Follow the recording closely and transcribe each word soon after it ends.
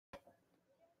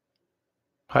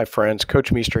Hi, friends.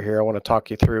 Coach Meester here. I want to talk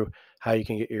you through how you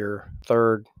can get your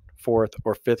third, fourth,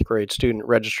 or fifth grade student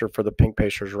registered for the Pink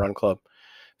Pacers Run Club.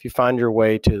 If you find your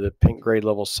way to the Pink grade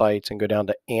level sites and go down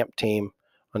to AMP Team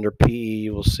under PE,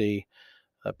 you will see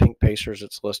Pink Pacers.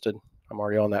 It's listed. I'm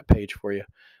already on that page for you.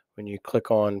 When you click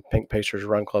on Pink Pacers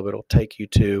Run Club, it'll take you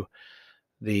to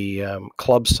the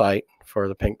club site for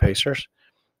the Pink Pacers.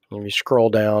 And if you scroll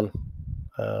down,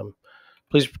 um,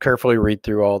 please carefully read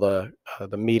through all the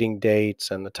meeting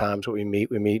dates and the times that we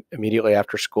meet. We meet immediately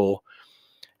after school.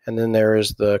 And then there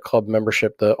is the club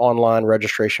membership, the online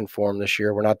registration form this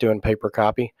year. We're not doing paper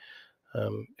copy.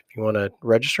 If you want to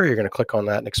register, you're going to click on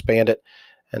that and expand it.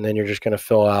 And then you're just going to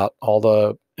fill out all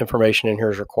the information in here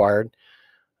is required.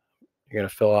 You're going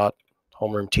to fill out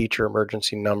homeroom teacher,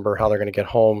 emergency number, how they're going to get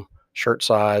home, shirt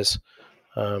size.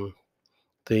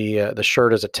 The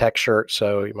shirt is a tech shirt,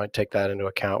 so you might take that into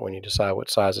account when you decide what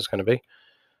size it's going to be.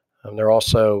 They're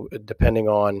also, depending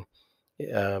on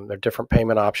their different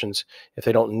payment options. If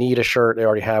they don't need a shirt, they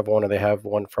already have one, or they have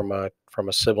one from a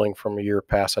sibling from a year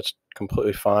past, that's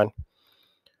completely fine.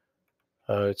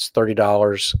 It's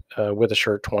 $30 with a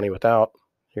shirt, $20 without.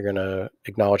 You're going to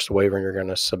acknowledge the waiver and you're going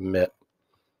to submit.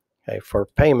 Okay, for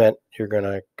payment, you're going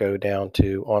to go down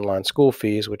to online school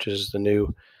fees, which is the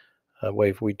new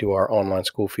way we do our online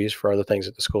school fees for other things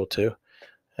at the school too.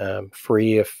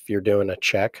 Free if you're doing a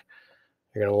check.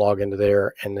 You're going to log into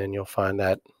there, and then you'll find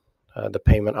that the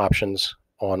payment options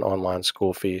on online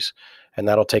school fees, and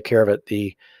that'll take care of it.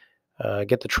 The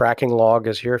get the tracking log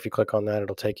is here. If you click on that,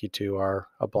 it'll take you to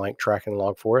a blank tracking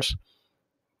log for us.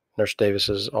 Nurse Davis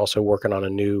is also working on a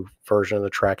new version of the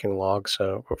tracking log,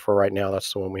 so for right now,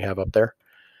 that's the one we have up there.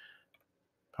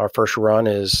 Our first run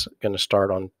is going to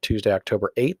start on Tuesday,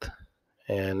 October 8th,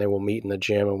 and then we'll meet in the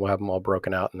gym, and we'll have them all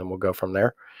broken out, and then we'll go from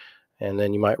there. And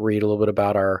then you might read a little bit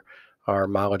about our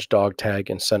mileage dog tag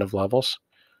incentive levels.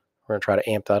 We're going to try to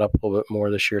amp that up a little bit more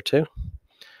this year too.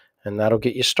 And that'll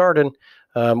get you started.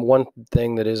 One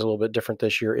thing that is a little bit different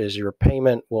this year is your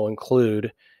payment will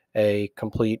include a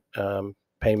complete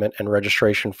payment and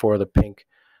registration for the Pink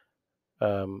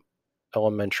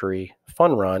Elementary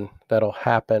Fun Run. That'll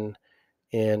happen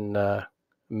in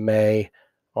May,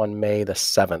 on May the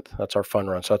 7th. That's our fun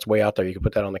run. So that's way out there. You can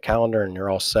put that on the calendar and you're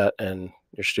all set, and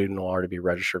your student will already be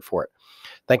registered for it.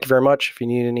 Thank you very much. If you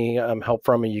need any help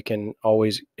from me, you can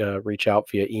always reach out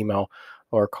via email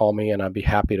or call me, and I'd be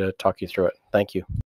happy to talk you through it. Thank you.